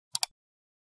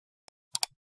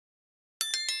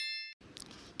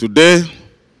Today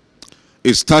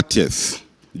is 30th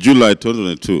July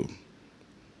 2022.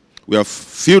 We have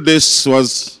few days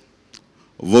towards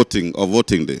voting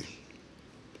day.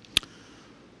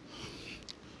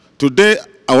 Today,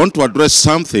 I want to address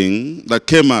something that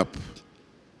came up.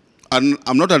 And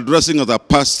I'm not addressing as a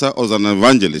pastor or as an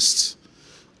evangelist.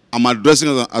 I'm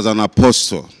addressing as an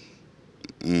apostle.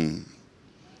 And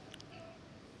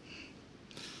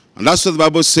that's what the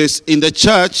Bible says. In the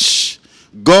church,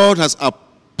 God has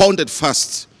appointed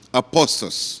first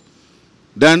apostles,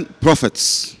 then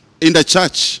prophets. In the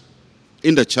church.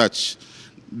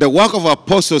 The work of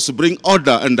apostles to bring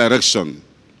order and direction.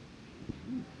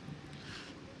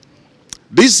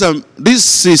 This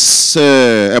is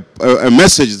a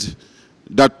message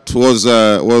that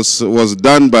was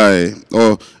done by,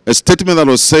 or a statement that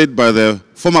was said by the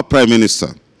former prime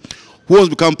minister, who has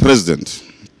become president,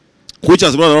 which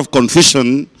has brought a lot of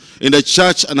confusion in the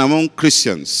church and among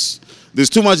Christians. There's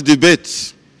too much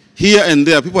debate here and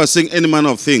there. People are saying any manner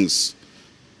of things.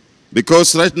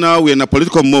 Because right now we're in a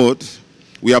political mode.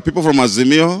 We have people from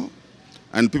Azimio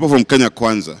and people from Kenya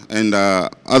Kwanza and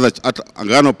other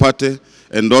Agano Party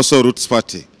and also Roots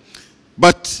Party.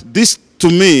 But this, to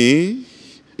me,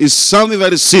 is something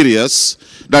very serious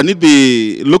that need to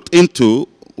be looked into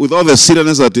with all the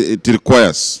seriousness that it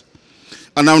requires.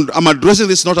 And I'm addressing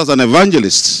this not as an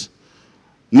evangelist,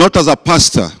 not as a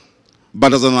pastor,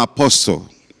 but as an apostle.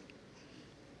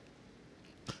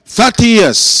 30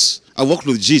 years I worked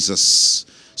with Jesus,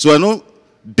 so I know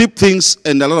deep things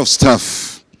and a lot of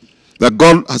stuff that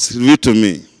God has revealed to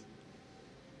me.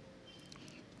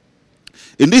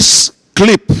 In this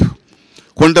clip,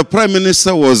 when the Prime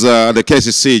Minister was at the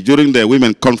KCC during the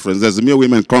women conference, there's a mere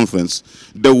women conference,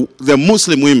 the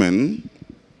Muslim women,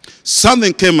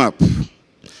 something came up,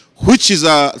 which is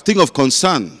a thing of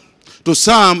concern. To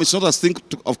some, it's not a thing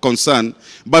of concern,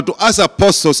 but to us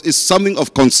apostles, it's something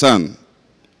of concern.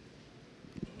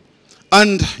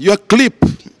 And your clip,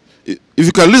 if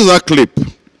you can listen to that clip,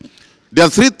 there are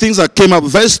three things that came up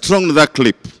very strong in that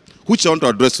clip, which I want to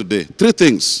address today. Three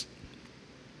things,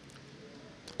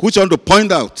 which I want to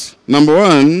point out. Number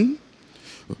one,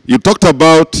 you talked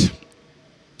about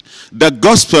the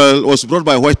gospel was brought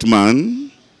by a white man,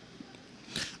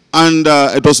 and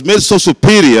it was made so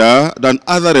superior than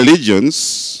other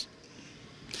religions,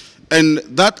 and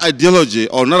that ideology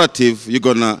or narrative, you're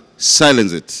going to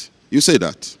silence it. You say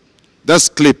that. That's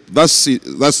clip. That's in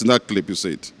that clip you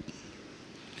said.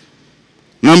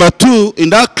 Number two, in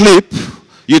that clip,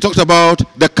 you talked about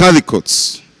the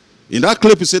Catholics. In that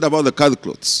clip, you said about the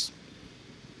Catholics.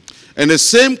 And the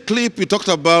same clip, you talked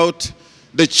about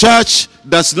the church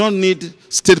does not need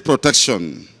state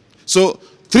protection. So,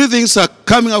 three things are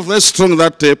coming out very strong in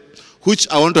that tape, which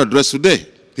I want to address today,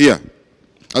 here,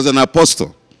 as an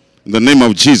apostle, in the name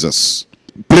of Jesus.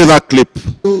 Play that clip.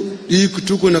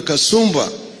 Tuko na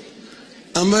kasumba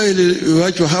ambayo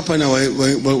iliwachwa hapa na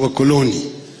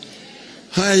wakoloni.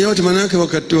 Haya yote manake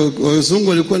wakati wazungu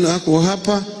walikuwa na hako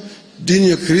hapa, dini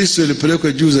ya Kristo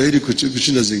ilipelekwa juu zaidi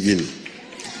kushinda zingine.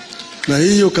 Na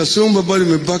hiyo kasumba bado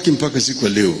imebaki mpaka siku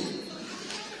leo.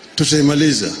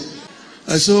 Tutaimaliza.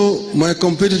 I saw my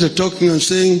competitor talking and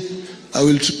saying, I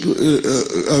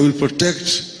will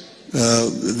protect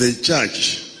the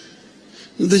church.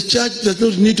 The church does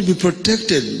not need to be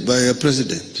protected by a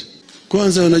president.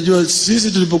 Kwanza unajua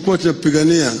sisi tulipokuwa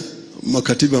tunapigania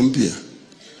makatiba mpya,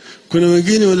 kuna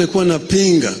wengine walikuwa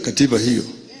napinga katiba hiyo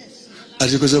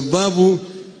ati kwa sababu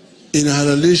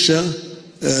inahalalisha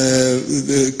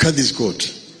Kadhi's court,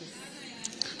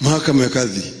 mahakama ya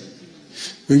kadhi.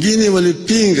 Wengine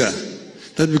walipinga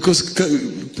that because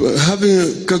having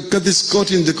a Kadhi's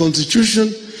court in the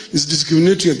constitution is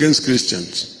discriminating against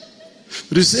Christians.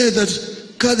 But we say that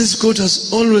Kadhi's court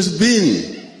has always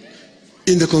been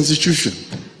in the constitution.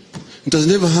 It has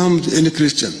never harmed any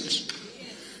Christians.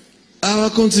 Our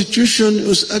constitution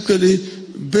was actually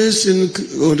based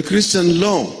on Christian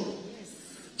law.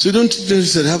 So you don't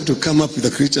necessarily have to come up with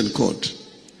a Christian court,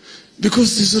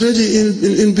 because it's already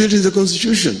inbuilt in the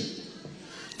constitution.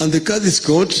 And the Kadhi's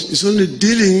court is only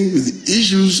dealing with the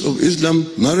issues of Islam,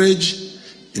 marriage,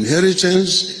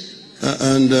 inheritance,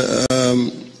 and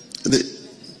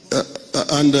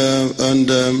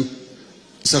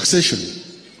succession,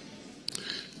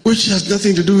 which has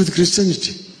nothing to do with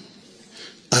Christianity.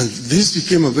 And this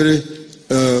became a very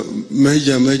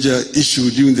major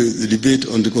issue during the debate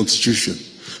on the constitution.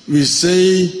 We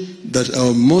say that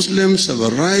our Muslims have a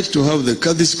right to have the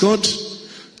Kadhi's court,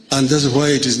 and that's why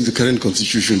it is in the current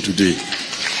constitution today.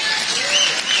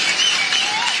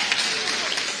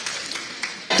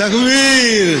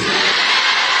 Takbir!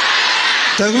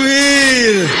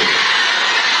 Takbir!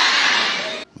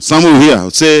 Some will hear,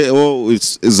 say, oh,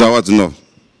 it's Zawad. No.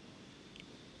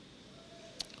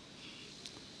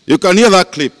 You can hear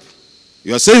that clip.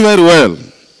 You are saying very well.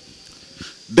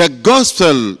 The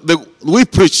gospel we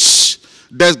preach,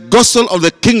 the gospel of the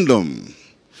kingdom,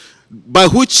 by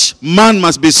which man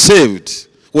must be saved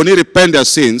when he repents their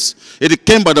sins, it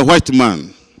came by the white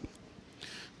man.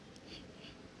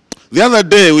 The other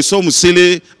day we saw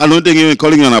Musili anointing him and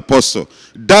calling him an apostle.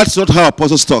 That's not how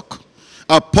apostles talk.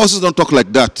 Apostles don't talk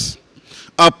like that.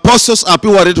 Apostles are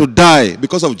people ready to die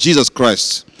because of Jesus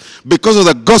Christ, because of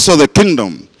the gospel of the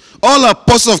kingdom. All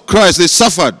apostles of Christ, they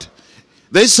suffered.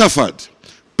 They suffered.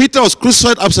 Peter was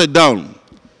crucified upside down.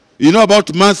 You know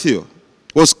about Matthew,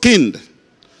 was skinned.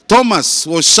 Thomas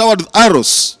was showered with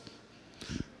arrows.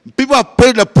 People have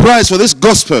paid the price for this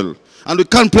gospel, and we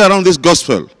can't play around this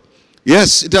gospel.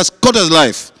 Yes, it has cost us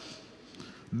life.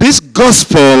 This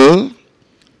gospel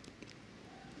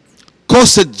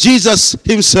costed Jesus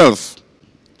himself.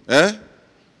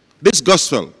 This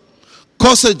gospel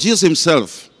costed Jesus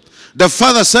himself. The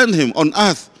Father sent him on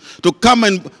earth to come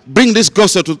and bring this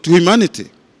gospel to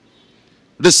humanity.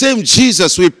 The same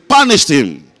Jesus, we punished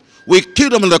him. We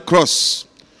killed him on the cross.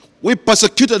 We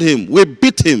persecuted him. We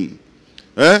beat him.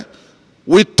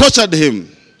 We tortured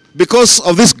him because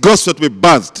of this gospel to be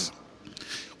birthed.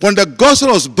 When the gospel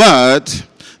was birthed,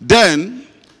 then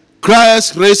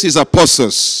Christ raised his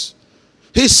apostles.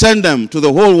 He sent them to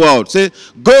the whole world. Say,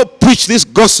 go preach this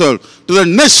gospel to the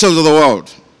nations of the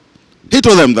world. He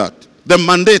told them that. The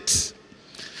mandate.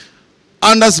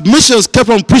 And as missions kept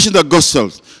on preaching the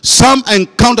gospel, some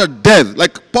encountered death,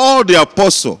 like Paul the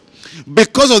apostle.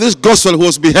 Because of this gospel, he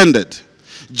was beheaded.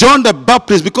 John the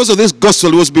Baptist, because of this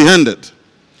gospel, he was beheaded.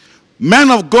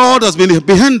 Men of God has been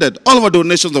beheaded all over the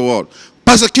nations of the world.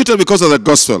 Persecuted because of the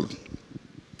gospel.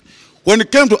 When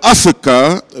it came to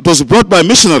Africa, it was brought by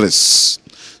missionaries.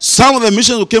 Some of the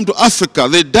missionaries who came to Africa,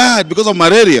 they died because of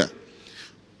malaria.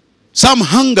 Some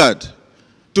hungered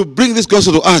to bring this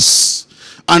gospel to us.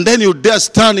 And then you dare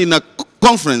stand in a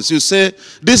conference, you say,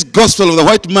 this gospel of the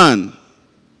white man,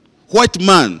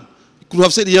 you could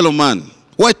have said yellow man,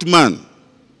 white man.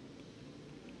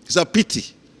 It's a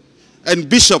pity. And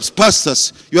bishops,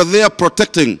 pastors, you are there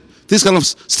protecting these kind of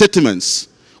statements,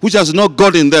 which has no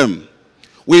God in them.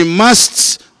 We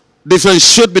must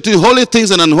differentiate between holy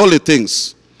things and unholy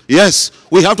things. Yes,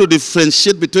 we have to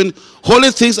differentiate between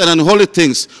holy things and unholy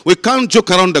things. We can't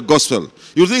joke around the gospel.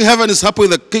 You think heaven is happy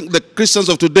with the Christians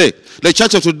of today, the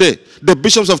church of today, the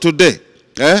bishops of today?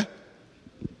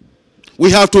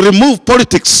 We have to remove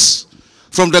politics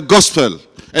from the gospel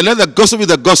and let the gospel be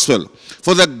the gospel.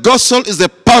 For the gospel is the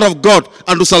power of God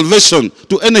unto salvation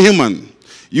to any human.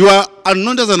 You are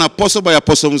anointed as an apostle by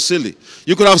Apostle Musili.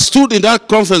 You could have stood in that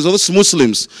conference of those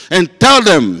Muslims and tell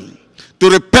them to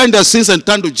repent their sins and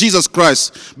turn to Jesus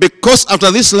Christ. Because after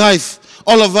this life,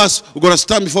 all of us are going to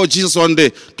stand before Jesus one day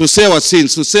to say our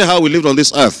sins, to say how we lived on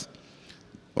this earth.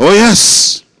 Oh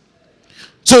yes.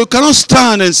 So you cannot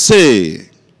stand and say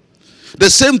the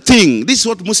same thing. This is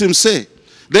what Muslims say.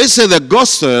 They say the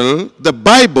gospel, the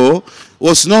Bible,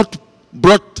 was not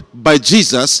brought by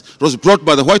Jesus, it was brought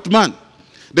by the white man.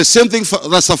 The same thing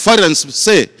Rastafarians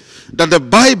say, that the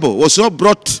Bible was not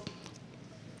brought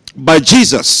by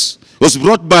Jesus, it was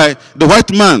brought by the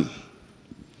white man.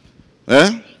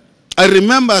 I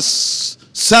remember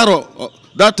Sarah,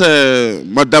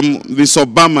 Madam this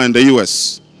Obama in the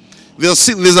US.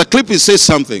 There's a clip, he says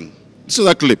something. This is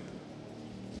a clip.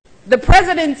 The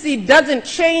presidency doesn't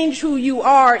change who you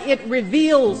are, it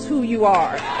reveals who you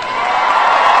are.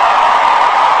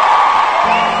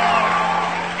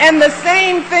 And the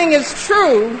same thing is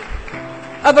true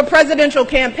of a presidential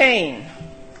campaign.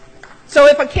 So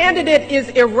if a candidate is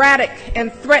erratic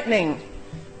and threatening,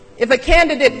 if a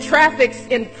candidate traffics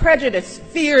in prejudice,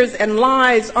 fears, and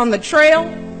lies on the trail,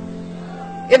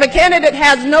 if a candidate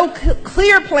has no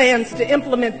clear plans to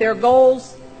implement their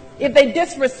goals, if they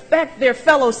disrespect their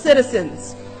fellow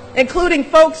citizens, including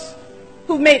folks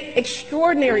who made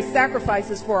extraordinary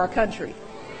sacrifices for our country,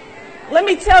 let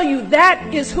me tell you,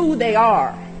 that is who they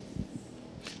are.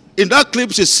 In that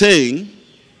clip, she's saying,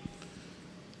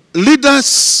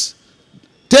 leaders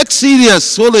take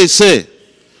serious what they say.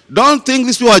 Don't think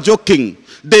these people are joking.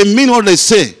 They mean what they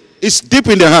say. It's deep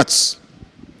in their hearts.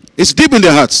 It's deep in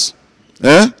their hearts.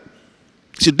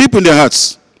 It's deep in their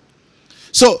hearts.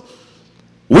 So,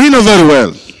 we know very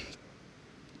well.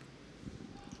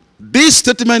 This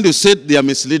statement you said, they are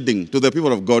misleading to the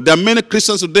people of God. There are many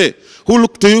Christians today who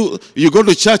look to you. You go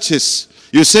to churches.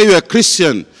 You say you're a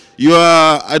Christian. You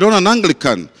are, I don't know, an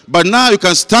Anglican. But now you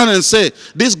can stand and say,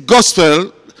 this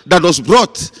gospel that was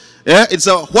brought, it's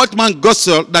a white man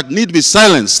gospel that need to be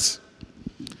silenced.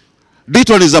 This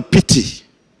one is a pity,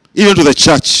 even to the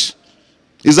church.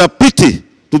 It's a pity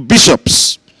to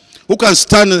bishops who can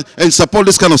stand and support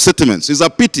this kind of sentiments. It's a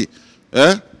pity.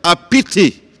 A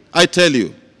pity, I tell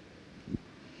you.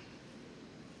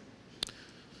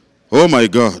 Oh my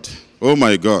God. Oh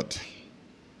my God.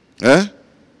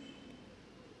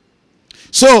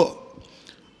 So,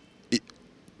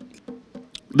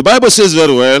 the Bible says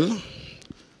very well,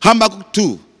 Habakkuk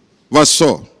 2, verse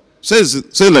 4,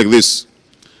 says like this.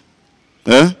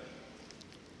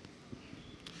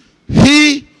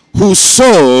 He whose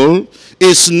soul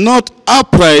is not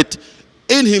upright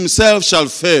in himself shall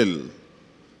fail.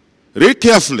 Read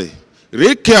carefully.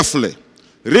 Read carefully.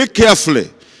 Read carefully.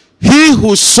 He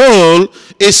whose soul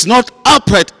is not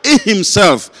upright in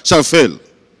himself shall fail.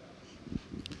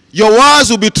 Your words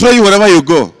will betray you wherever you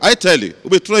go. I tell you, will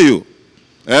betray you.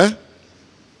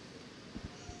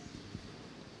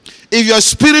 If your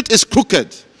spirit is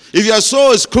crooked, if your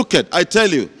soul is crooked, I tell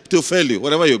you, it will fail you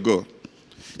wherever you go.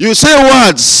 You say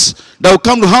words that will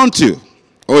come to haunt you.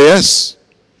 Oh yes.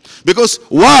 Because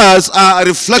words are a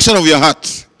reflection of your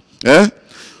heart.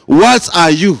 Words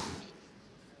are you.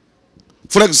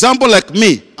 For example, like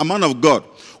me, a man of God.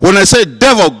 When I say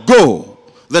devil, go,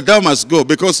 the devil must go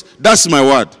because that's my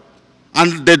word.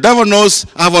 And the devil knows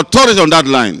I have authority on that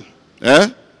line.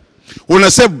 When I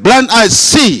say blind eye,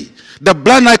 see, the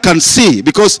blind eye can see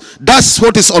because that's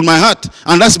what is on my heart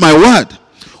and that's my word.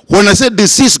 When I say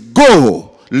disease,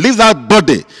 go, leave that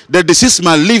body, the disease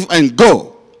must leave and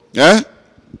go.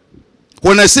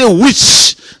 When I say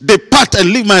witch, depart and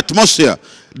leave my atmosphere,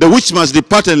 the witch must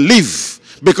depart and leave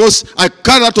because I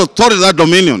carry that authority, that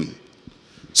dominion.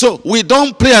 So we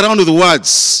don't play around with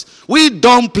words. We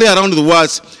don't play around with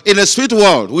words. In the spirit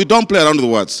world, we don't play around with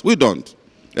words. We don't.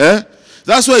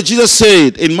 That's why Jesus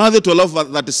said in Matthew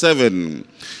 12:37,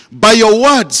 by your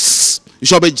words you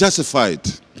shall be justified,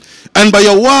 and by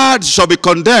your words you shall be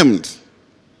condemned.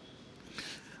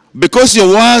 Because your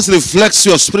words reflects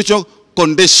your spiritual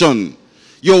condition.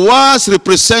 Your words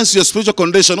represents your spiritual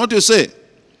condition. What do you say?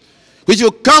 When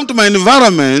you come to my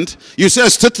environment, you say a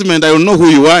statement, I will know who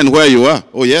you are and where you are.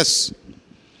 Oh yes.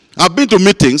 I've been to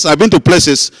meetings, I've been to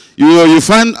places, you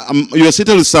find you are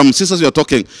sitting with some sisters, you are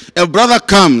talking. A brother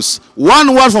comes,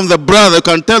 one word from the brother, you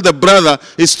can tell the brother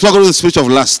is struggling with the spirit of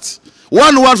lust.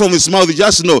 One word from his mouth, you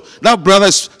just know that brother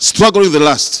is struggling with the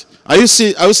lust. Are you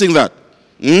seeing that?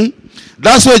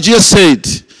 That's what Jesus said.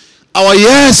 Our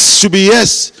yes should be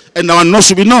yes, and our no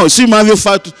should be no. See Matthew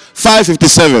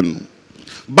 5:57.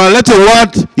 But let your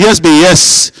word yes be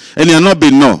yes, and your no be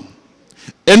no.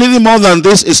 Anything more than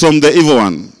this is from the evil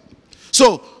one.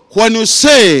 So, when you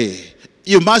say,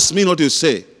 you must mean what you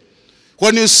say.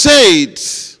 When you say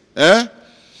it,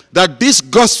 that this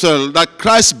gospel that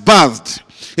Christ birthed,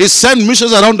 he sent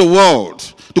missions around the world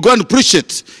to go and preach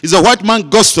it. It's a white man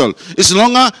gospel. It's no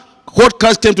longer what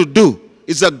Christ came to do.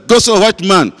 It's a gospel of white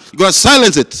man. You're going to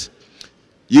silence it.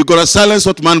 You're going to silence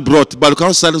what man brought, but you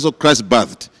can't silence what Christ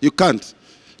birthed. You can't.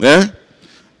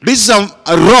 This is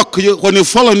a rock. When you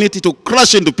fall on it, it will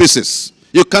crash into pieces.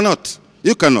 You cannot.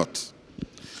 You cannot.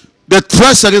 The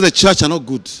threats against the church are not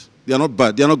good. They are not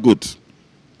bad. They are not good.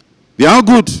 They are not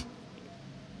good.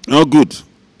 They are not good.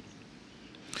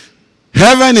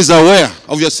 Heaven is aware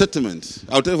of your settlement.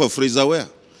 I'll tell you for free, is aware.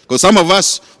 Because some of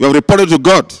us, we have reported to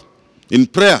God in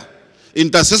prayer.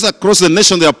 Intercessors across the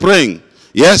nation, they are praying.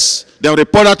 Yes, they have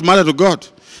reported that matter to God.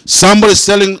 Somebody is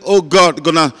telling, oh God,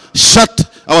 going to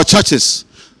shut our churches.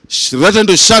 Threatening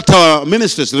to shut our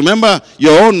ministries. Remember,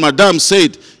 your own madam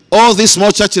said, all these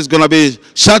small churches going to be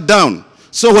shut down.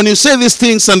 So when you say these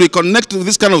things and we connect to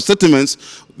this kind of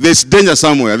sentiments, there's danger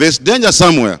somewhere. There's danger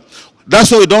somewhere.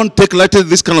 That's why we don't take lightly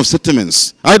these kind of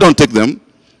sentiments. I don't take them.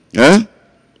 You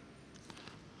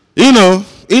know,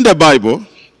 in the Bible,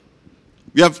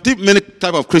 we have many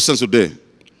type of Christians today.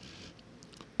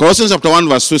 Colossians chapter 1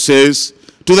 verse 2 says,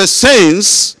 to the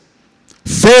saints,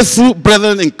 faithful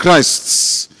brethren in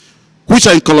Christ, which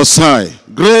are in Colossae,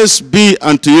 grace be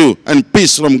unto you and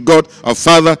peace from God our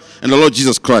Father and the Lord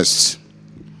Jesus Christ.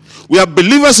 We are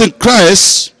believers in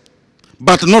Christ,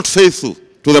 but not faithful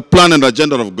to the plan and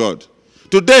agenda of God.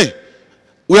 Today,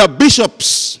 we are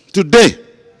bishops today,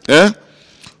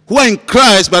 who are in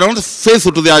Christ, but are not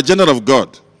faithful to the agenda of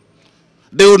God.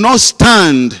 They will not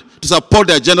stand to support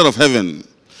the agenda of heaven.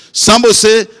 Some will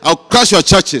say, I'll crush your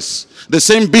churches. The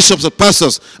same bishops and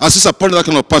pastors are still supporting that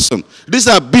kind of person. These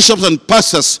are bishops and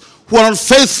pastors who are not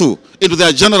faithful into the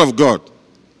agenda of God.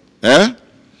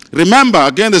 Remember,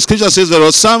 again, the scripture says there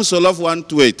was Psalms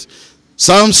 12:1-8.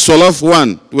 Psalms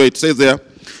 12:1-8 says there,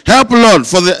 help Lord,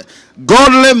 for the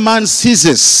godly man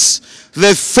ceases,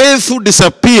 the faithful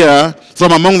disappear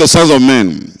from among the sons of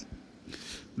men.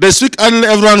 They speak idly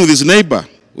everyone with his neighbor,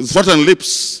 with flattened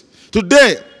lips.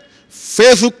 Today,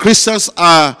 faithful Christians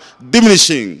are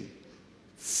diminishing.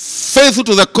 Faithful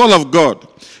to the call of God.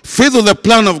 Faithful to the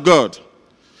plan of God.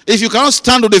 If you cannot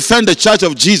stand to defend the church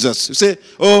of Jesus, you say,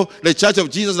 oh, the church of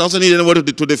Jesus doesn't need anybody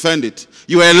to defend it.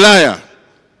 You are a liar.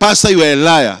 Pastor, you are a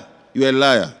liar. You are a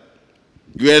liar.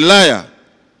 You are a liar.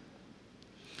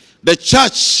 The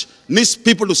church needs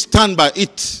people to stand by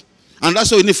it. And that's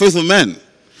why we need faithful men.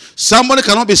 Somebody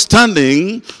cannot be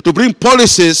standing to bring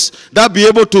policies that be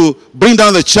able to bring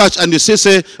down the church, and you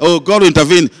say, oh, God will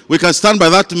intervene. We can stand by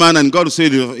that man and God will say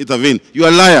intervene. You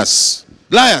are liars.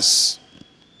 Liars.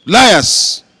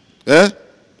 Liars. Eh?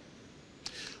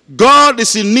 God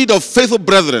is in need of faithful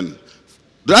brethren.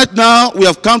 Right now, we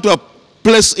have come to a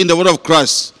place in the word of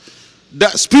Christ. The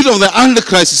spirit of the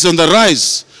Antichrist is on the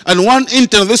rise. And one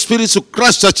intent of this spirit is to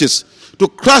crush churches. To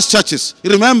crush churches.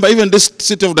 You remember, even this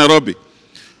city of Nairobi.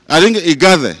 I think he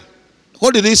gathered.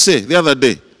 What did he say the other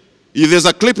day? If there's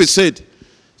a clip, he said,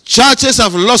 churches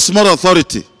have lost moral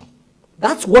authority.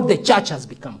 That's what the church has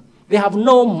become. They have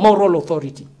no moral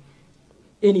authority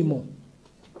anymore.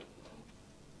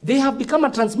 They have become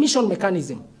a transmission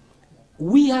mechanism.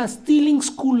 We are stealing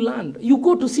school land. You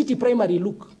go to City Primary,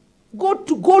 look. Go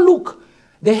look.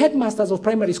 The headmasters of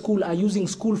primary school are using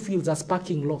school fields as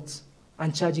parking lots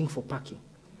and charging for parking.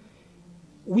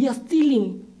 We are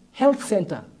stealing health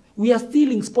center. We are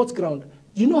stealing sports ground.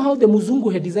 You know how the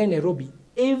Muzungu had designed Nairobi?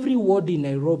 Every ward in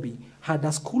Nairobi had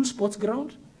a school sports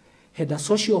ground, had a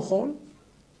social hall,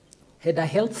 had a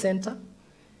health center,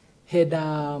 had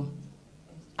an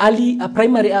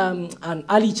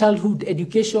early childhood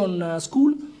education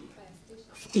school.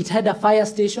 It had a fire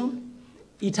station.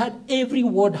 It had, every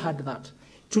ward had that.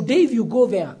 Today, if you go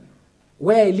there,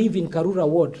 where I live in Karura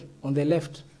ward, on the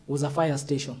left, was a fire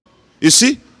station. You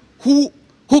see, who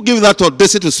gave that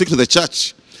audacity to speak to the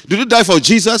church? Did you die for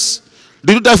Jesus?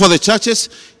 Did you die for the churches?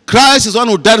 Christ is the one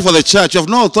who died for the church. You have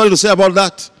no authority to say about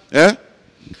that. Eh?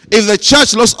 If the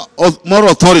church lost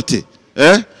moral authority,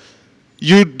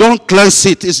 you don't cleanse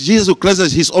it. It's Jesus who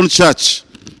cleanses his own church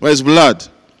by his blood.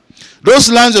 Those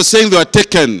lands you're saying they were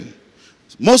taken.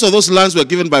 Most of those lands were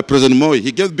given by President Moi.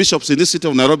 He gave bishops in this city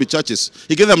of Nairobi churches.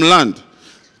 He gave them land.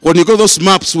 When you go those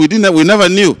maps, we never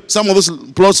knew. Some of those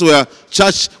plots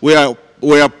were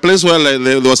were a place where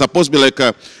there was supposed to be like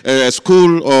a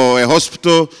school or a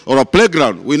hospital or a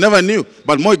playground. We never knew,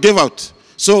 but Moi gave out.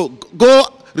 So go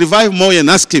revive Moi and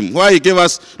ask him why he gave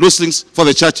us those things for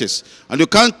the churches. And you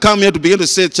can't come here to begin to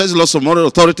say church lost some moral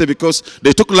authority because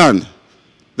they took land.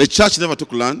 The church never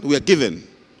took land. We are given.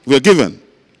 We are given.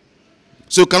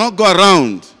 So you cannot go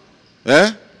around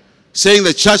saying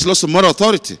the church lost some moral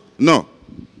authority. No.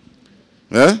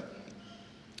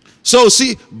 So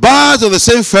see, birds of the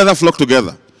same feather flock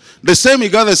together. The same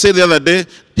Igada said the other day,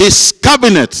 his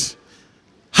cabinet,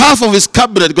 half of his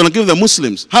cabinet going to give the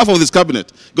Muslims. Half of his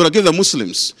cabinet going to give the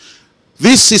Muslims.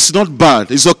 This is not bad.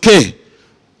 It's okay.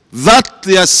 That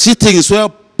they are sitting is where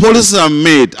policies are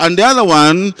made. And the other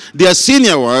one, their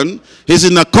senior one, he's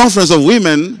in a conference of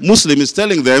women, Muslim, is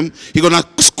telling them he's going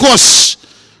to squash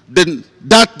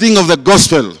that thing of the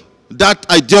gospel,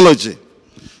 that ideology.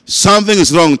 Something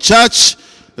is wrong. Church,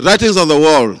 writings on the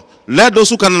wall. Let those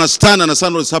who can understand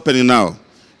what is happening now.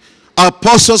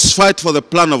 Apostles fight for the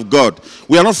plan of God.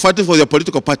 We are not fighting for your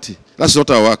political party. That's not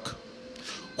our work.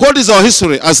 What is our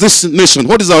history as this nation?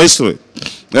 What is our history?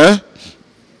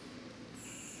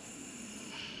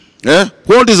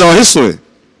 What is our history?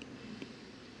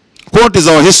 What is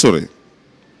our history?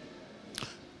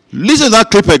 Listen to that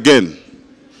clip again.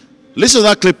 Listen to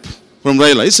that clip from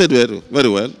Raila. He said very, very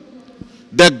well.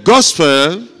 The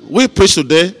gospel we preach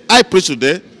today, I preach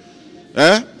today,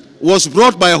 was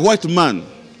brought by a white man.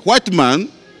 White man.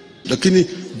 Lakini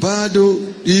bado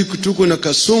tuko na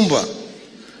kasumba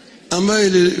ambayo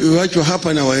iliwachwa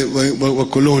hapa na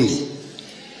wakoloni.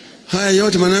 Haya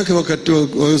yote manake wakati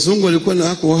wazungu walikuwa na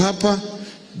hako hapa,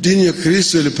 dini ya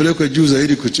Kristo ilipelekwa juu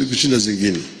zaidi kushinda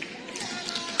zingine.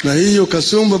 Na hiyo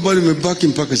kasumba bado imebaki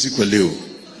mpaka siku leo.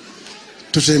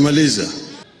 Tutaimaliza.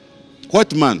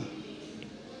 White man.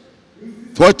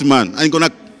 White man. I'm going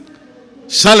to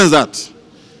challenge that.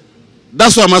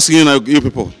 That's what I'm asking you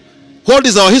people. What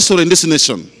is our history in this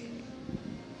nation?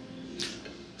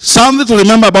 Something to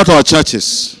remember about our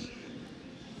churches.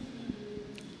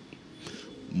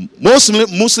 Most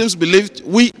Muslims believe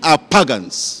we are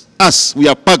pagans. Us, we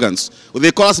are pagans.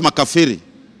 They call us makafiri.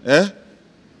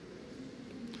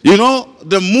 You know,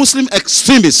 the Muslim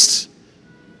extremists,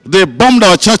 they bombed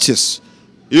our churches.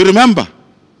 You remember?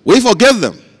 We forgave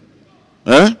them.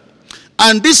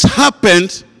 And this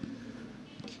happened,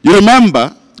 you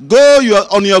remember, Go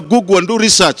on your Google and do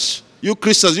research. You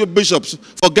Christians, you bishops,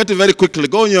 forget it very quickly.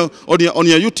 Go on your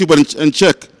YouTube and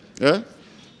check. Yeah?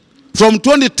 From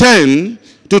 2010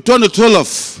 to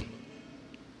 2012,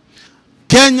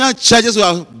 Kenya churches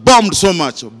were bombed so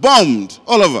much. Bombed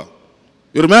all over.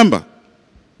 You remember?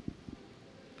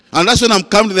 And that's when I'm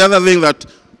coming to the other thing that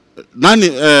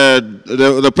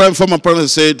the former president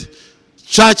said,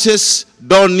 churches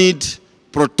don't need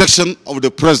protection of the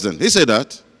president. He said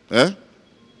that. Eh?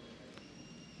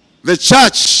 The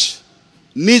church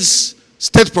needs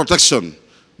state protection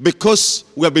because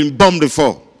we have been bombed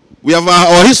before. We have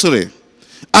our history.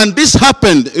 And this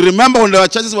happened. Remember when our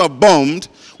churches were bombed,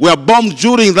 we were bombed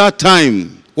during that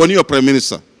time when you were prime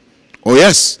minister. Oh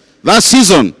yes, that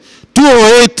season.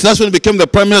 2008, that's when he became the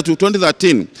prime minister to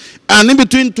 2013. And in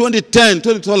between 2010 and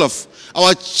 2012,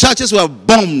 our churches were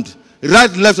bombed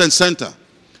right, left, and center.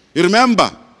 You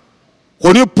remember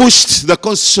when you pushed the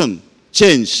constitution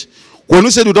change, when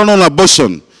we said we don't own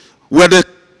abortion, we had the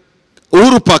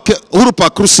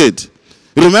Uhuru crusade.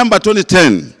 You remember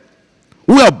 2010?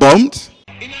 We were bombed.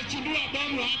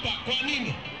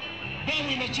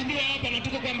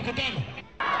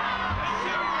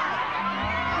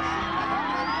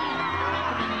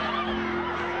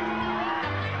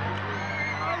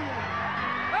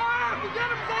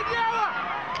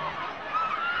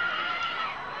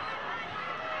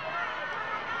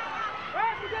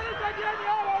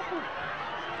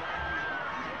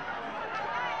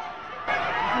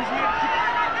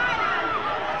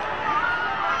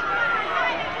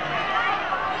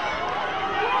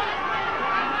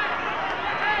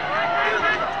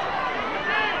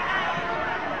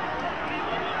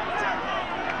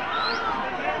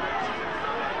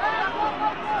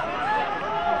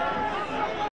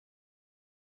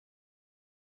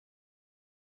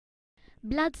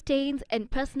 Bloodstains and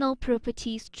personal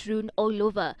property strewn all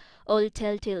over, all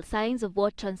telltale signs of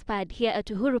what transpired here at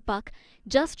Uhuru Park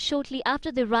just shortly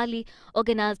after the rally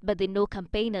organized by the No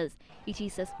campaigners. It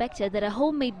is suspected that a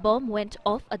homemade bomb went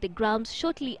off at the grounds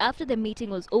shortly after the meeting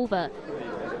was over.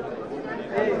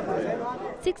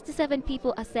 67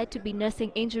 people are said to be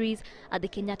nursing injuries at the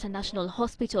Kenyatta National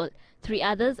Hospital. 3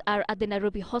 others are at the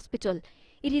Nairobi Hospital.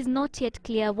 It is not yet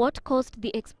clear what caused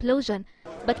the explosion,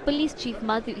 but Police Chief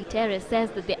Matthew Itere says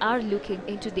that they are looking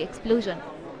into the explosion.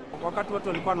 Wakati watu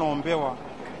walikuwa naombewa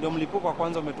ndio mlipuko wa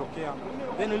kwanza umetokea.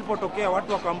 Then ulipotokea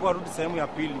watu wakaambiwa rudi sehemu ya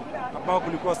pili ambao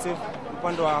kulikuwa safe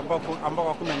upande wa ambao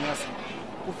hakuna nyasi.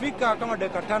 Kufika kama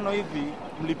dakika 5 hivi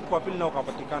mlipuko wa pili nao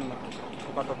ukapatikana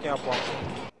ukatokea hapo.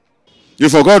 You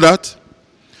forgot that?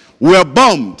 We were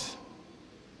bombed.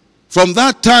 From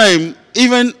that time,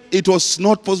 even it was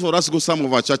not possible for us to go to some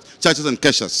of our churches and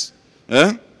keshas.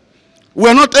 Eh? We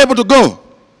are not able to go.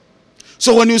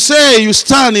 So when you say you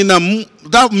stand in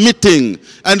that meeting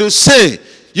and you say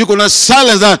you're going to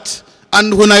silence that,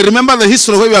 and when I remember the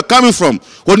history of where we are coming from,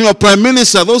 when you were prime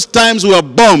minister, those times we were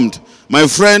bombed. My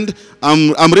friend,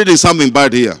 I'm reading something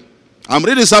bad here. I'm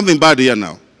reading something bad here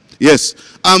now. Yes,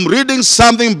 I'm reading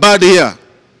something bad here.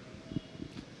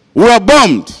 We were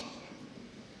bombed.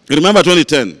 You remember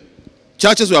 2010?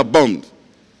 Churches were bombed.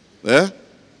 Yeah?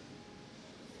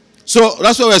 So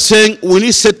that's why we're saying we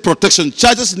need state protection.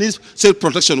 Churches need state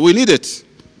protection. We need it.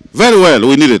 Very well,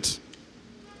 we need it.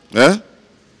 Yeah?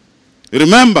 You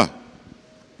remember?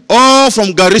 All from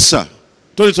Garissa,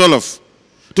 2012,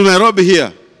 to Nairobi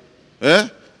here, yeah?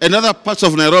 And other parts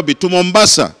of Nairobi, to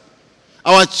Mombasa.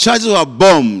 Our churches were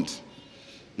bombed.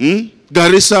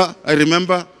 Garissa, I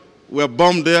remember, we were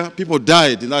bombed there. People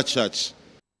died in that church.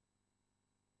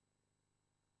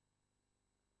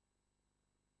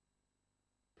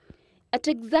 At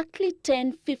exactly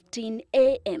 10:15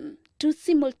 a.m., 2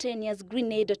 simultaneous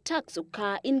grenade attacks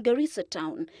occur in Garissa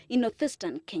town in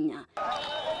northeastern Kenya.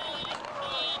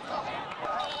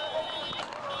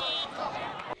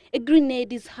 A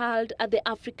grenade is hurled at the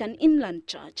African Inland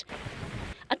Church.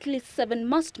 At least 7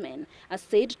 masked men are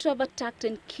said to have attacked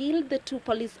and killed the 2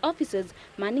 police officers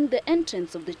manning the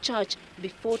entrance of the church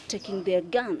before taking their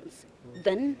guns,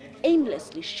 then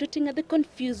aimlessly shooting at the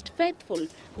confused faithful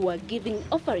who are giving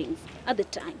offerings at the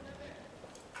time.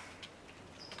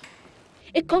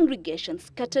 A congregation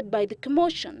scattered by the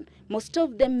commotion, most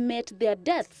of them met their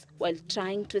deaths while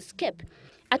trying to escape.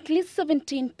 At least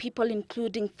 17 people,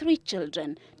 including 3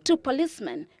 children, 2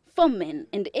 policemen, 4 men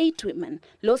and 8 women,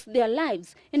 lost their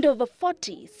lives and over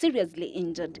 40 seriously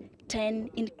injured, 10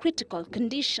 in critical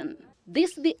condition.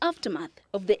 This is the aftermath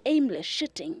of the aimless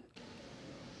shooting.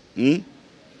 In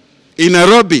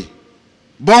Nairobi,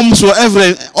 bombs were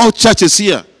everywhere, all churches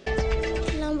here.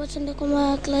 Lambo tuende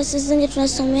kwa classes zenye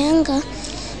tunasomeanga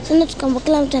Sasa tukaomba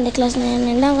kila mtu aende class 9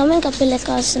 naendanga, mimi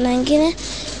nikapeleka wasichana wengine,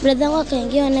 brother wangu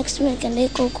akaingia next minute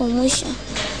kaenda huko mwisho.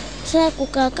 Sasa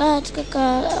tukakaa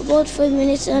about 5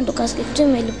 minutes na tukasikia kitu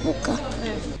imelipuka.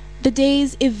 The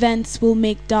day's events will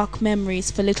make dark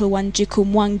memories for little Wanjiku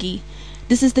Mwangi.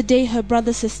 This is the day her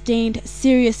brother sustained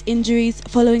serious injuries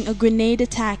following a grenade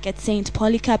attack at St.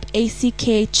 Polycarp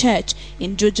ACK Church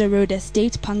in Juja Road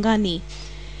Estate, Pangani.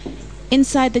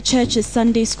 Inside the church's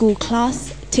Sunday school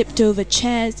class, tipped over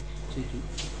chairs,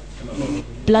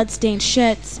 blood-stained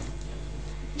shirts,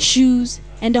 shoes,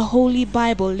 and a holy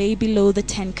Bible lay below the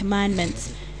 10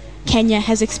 Commandments. Kenya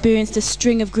has experienced a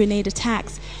string of grenade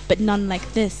attacks, but none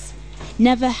like this.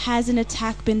 Never has an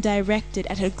attack been directed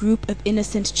at a group of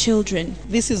innocent children.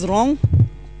 This is wrong.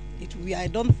 I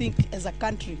don't think as a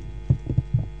country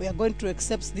we are going to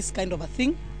accept this kind of a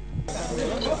thing.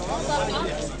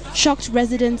 Shocked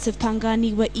residents of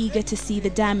Pangani were eager to see the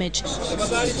damage,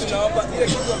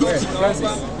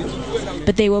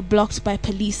 but they were blocked by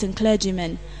police and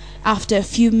clergymen. After a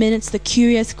few minutes, the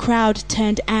curious crowd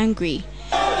turned angry.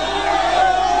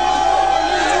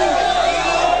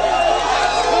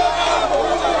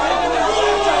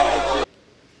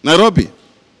 Nairobi,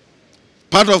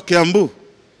 part of Kiambu.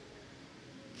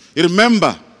 You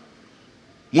remember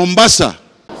Mombasa.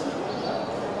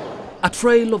 A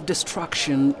trail of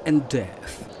destruction and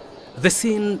death. The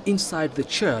scene inside the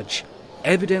church,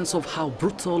 evidence of how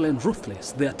brutal and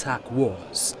ruthless the attack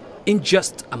was. In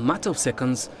just a matter of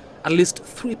seconds, at least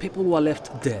 3 people were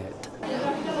left dead.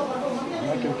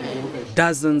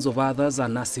 Dozens of others are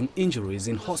nursing injuries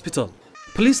in hospital.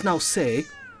 Police now say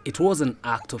it was an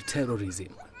act of terrorism.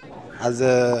 As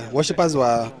worshippers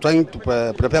were trying to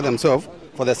prepare themselves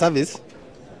for the service,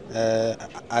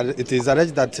 it is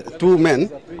alleged that 2 men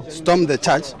stormed the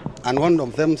church and one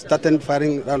of them started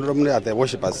firing randomly at the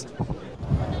worshippers.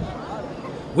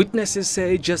 Witnesses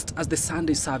say just as the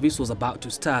Sunday service was about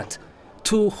to start,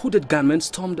 2 hooded gunmen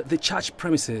stormed the church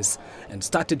premises and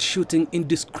started shooting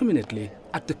indiscriminately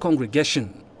at the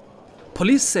congregation.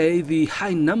 Police say the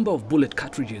high number of bullet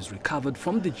cartridges recovered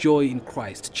from the Joy in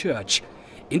Christ Church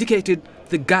indicated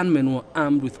the gunmen were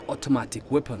armed with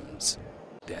automatic weapons.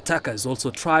 The attackers also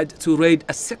tried to raid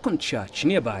a second church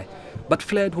nearby, but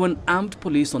fled when armed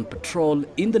police on patrol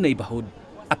in the neighborhood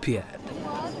appeared.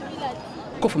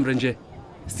 Kofa Mrenje,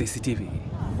 CCTV.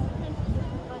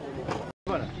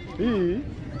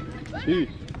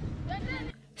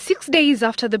 6 days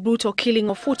after the brutal killing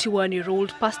of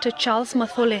 41-year-old Pastor Charles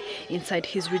Mathole inside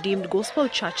his Redeemed Gospel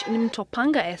Church in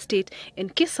Mtopanga Estate in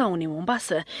Kisauni,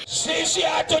 Mombasa,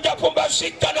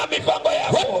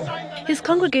 his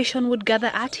congregation would gather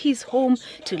at his home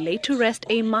to lay to rest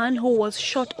a man who was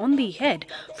shot on the head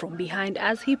from behind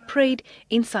as he prayed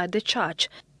inside the church.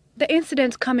 The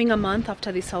incident coming a month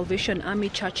after the Salvation Army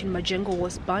Church in Majengo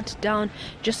was burnt down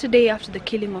just a day after the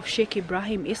killing of Sheikh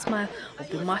Ibrahim Ismail of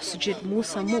the Masjid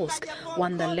Musa Mosque,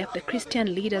 one that left the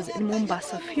Christian leaders in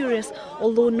Mombasa furious,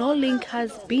 although no link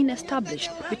has been established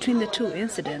between the 2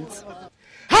 incidents.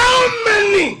 How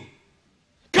many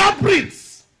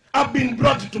culprits have been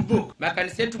brought to book?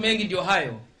 Makanisa yetu mengi ndio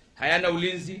hayo, hayana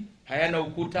ulinzi, hayana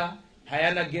ukuta,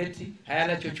 hayana geti,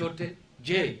 hayana chochote.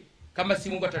 Je, kama si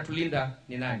Mungu atatulinda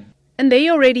ni nani? And they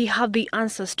already have the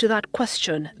answers to that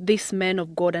question. These men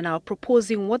of God are now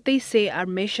proposing what they say are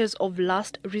measures of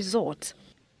last resort.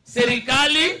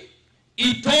 Serikali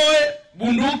itoe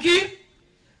bunduki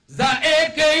za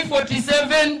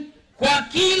AK-47 kwa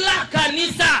kila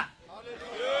kanisa.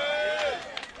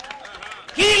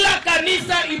 Kila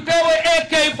kanisa ipewe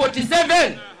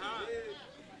AK-47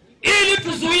 ili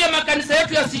tuzuie makanisa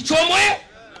yetu yasichomwe,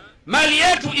 mali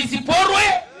yetu isiporwe,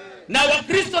 na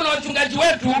Wakristo na wachungaji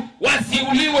wetu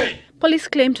wasiuliwe. Police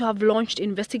claim to have launched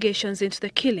investigations into the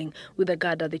killing, with the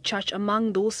guard at the church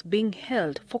among those being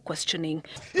held for questioning.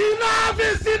 Enough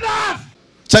is enough!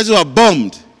 Churches were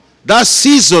bombed. That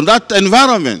season, that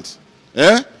environment.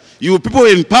 You people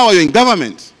in power, you're in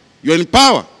government. You're in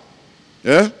power.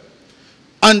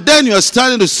 And then you are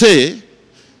starting to say,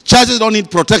 churches don't need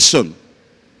protection.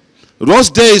 Those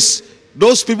days,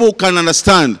 those people who can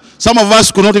understand. Some of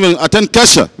us could not even attend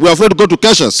Kesha. We are afraid to go to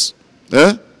Keshas.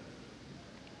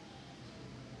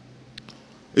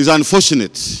 It's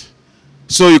unfortunate.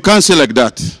 So you can't say like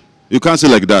that. You can't say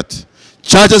like that.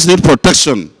 Churches need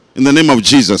protection in the name of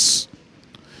Jesus.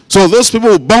 So those people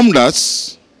who bombed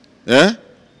us,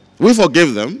 we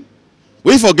forgive them.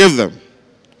 We forgive them.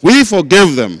 We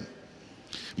forgive them.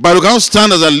 But you can't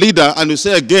stand as a leader and you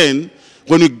say again,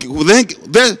 when you think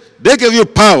they give you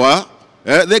power,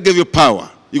 they give you power.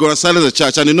 You're going to silence the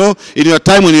church. And you know, in your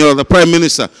time when you're the prime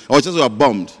minister, our churches were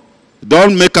bombed.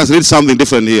 Don't make us read something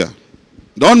different here.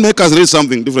 Don't make us read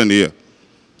something different here.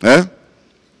 Eh?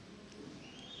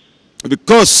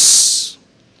 Because,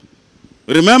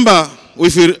 remember,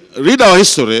 if you read our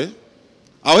history,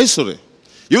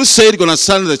 you said you're going to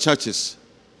silence the churches.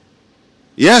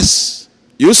 Yes,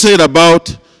 you said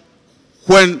about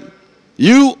when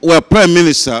you were prime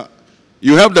minister,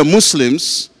 you helped the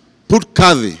Muslims put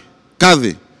Qadi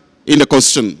in the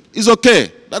constitution. It's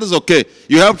okay. That is okay.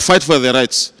 You helped fight for their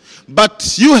rights.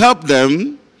 But you helped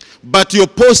them, but you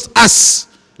opposed us,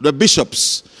 the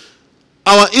bishops.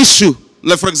 Our issue,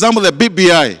 like for example, the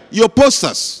BBI, you opposed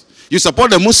us. You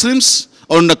support the Muslims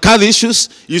on the Qadi issues.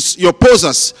 You oppose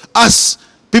us,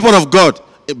 people of God.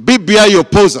 BBI, you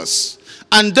oppose us.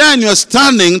 And then you're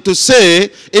standing to say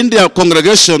in their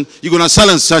congregation, you're going to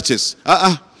silence churches.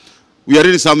 We are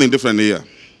reading something different here.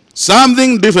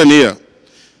 Something different here.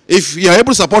 If you are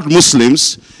able to support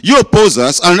Muslims, you oppose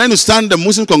us, and then you stand in the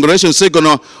Muslim congregation and say,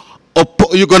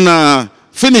 you're going to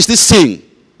finish this thing.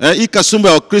 And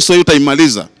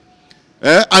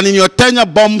in your tenure,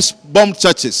 bombed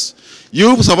churches.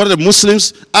 You supported the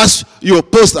Muslims as you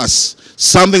opposed us.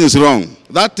 Something is wrong.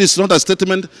 That is not a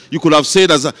statement you could have said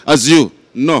as you.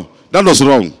 No, that was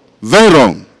wrong. Very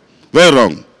wrong. Very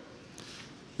wrong.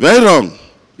 Very wrong.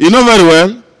 You know very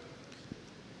well,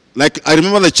 like I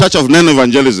remember the church of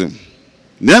non-evangelism.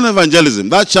 Non-evangelism,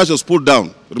 that church was put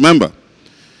down. Remember?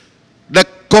 The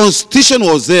constitution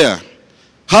was there.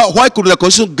 Why could the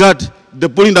constitution guard the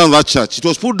putting down of that church? It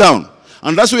was put down.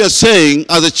 And that's what we are saying,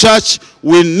 as a church,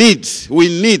 we need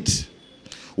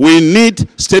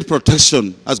state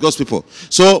protection as God's people.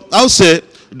 So I'll say,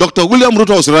 Dr. William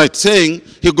Ruto was right, saying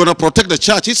he's going to protect the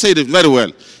church. He said it very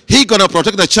well. He's going to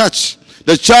protect the church.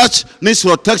 The church needs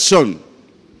protection.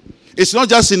 It's not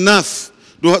just enough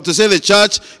to say the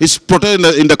church is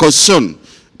protected in the constitution.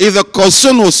 If the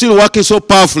constitution was still working so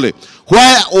powerfully,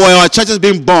 why were our churches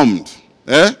being bombed?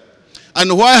 Eh?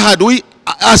 And why had we,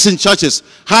 us in churches,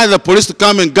 hired the police to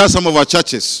come and guard some of our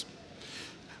churches?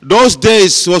 Those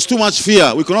days was too much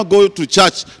fear. We could not go to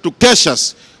church, to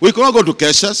Keshas. We could not go to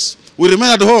Keshas. We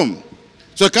remain at home.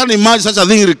 So I can't imagine such a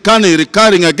thing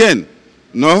recurring again.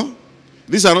 No?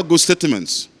 These are not good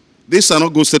statements. These are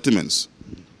not good statements.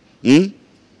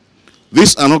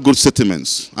 These are not good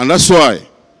statements. And that's why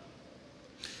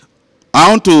I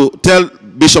want to tell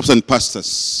bishops and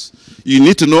pastors, you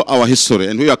need to know our history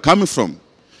and where you are coming from.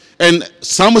 And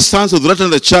some stands to threaten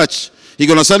the church. You're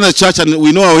going to stand in the church and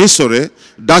we know our history.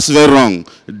 That's very wrong.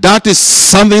 That is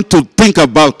something to think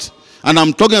about. And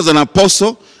I'm talking as an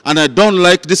apostle, and I don't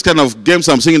like this kind of games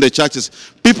I'm seeing in the churches.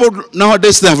 People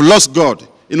nowadays, they have lost God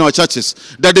in our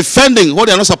churches. They're defending what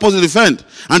they're not supposed to defend.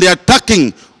 And they're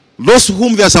attacking those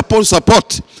whom they are supposed to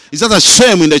support. It's just a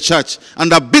shame in the church.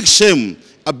 And a big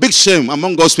shame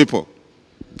among God's people.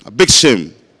 A big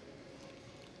shame.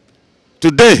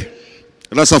 Today,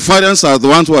 Rastafarians are the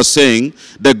ones who are saying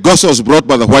the gospel was brought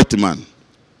by the white man.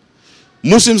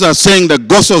 Muslims are saying the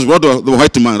gospel was brought by the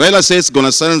white man. Raila says going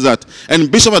to silence that. And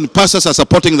bishops and pastors are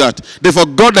supporting that. They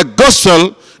forgot the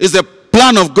gospel is the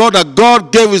plan of God that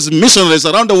God gave his missionaries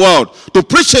around the world to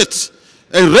preach it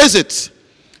and raise it.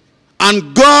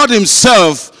 And God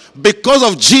himself, because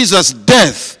of Jesus'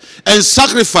 death and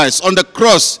sacrifice on the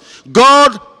cross,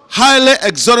 God highly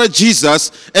exalted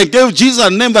Jesus and gave Jesus a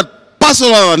name that passes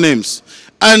all other names.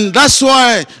 And that's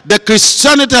why the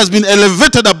Christianity has been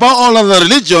elevated above all other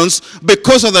religions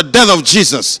because of the death of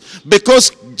Jesus.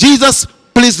 Because Jesus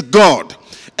pleased God.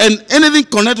 And anything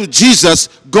connected to Jesus,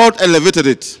 God elevated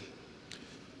it.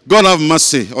 God have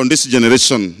mercy on this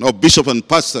generation of bishops and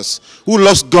pastors who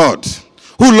lost God,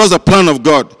 who lost the plan of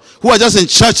God, who are just in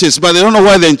churches, but they don't know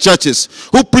why they're in churches,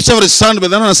 who preach every Sunday, but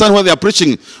they don't understand why they are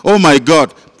preaching. Oh my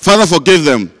God. Father, forgive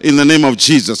them in the name of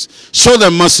Jesus. Show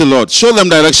them mercy, Lord. Show them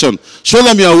direction. Show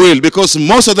them your will, because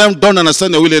most of them don't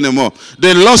understand your will anymore.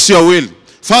 They lost your will.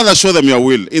 Father, show them your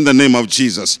will in the name of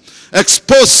Jesus.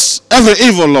 Expose every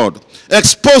evil, Lord.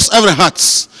 Expose every heart.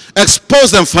 Expose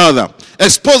them, Father.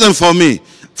 Expose them for me,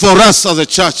 for us as a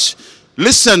church.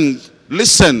 Listen,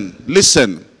 listen,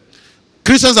 listen.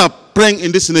 Christians are praying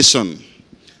in this nation,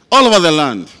 all over the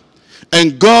land.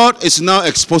 And God is now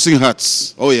exposing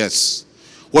hearts. Oh, yes.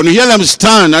 When you hear them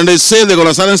stand and they say they're going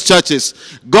to silence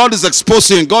churches, God is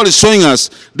exposing, God is showing us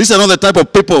these are not the type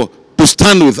of people to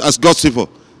stand with as God's people.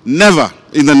 Never,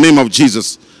 in the name of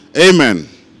Jesus. Amen.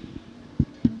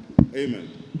 Amen.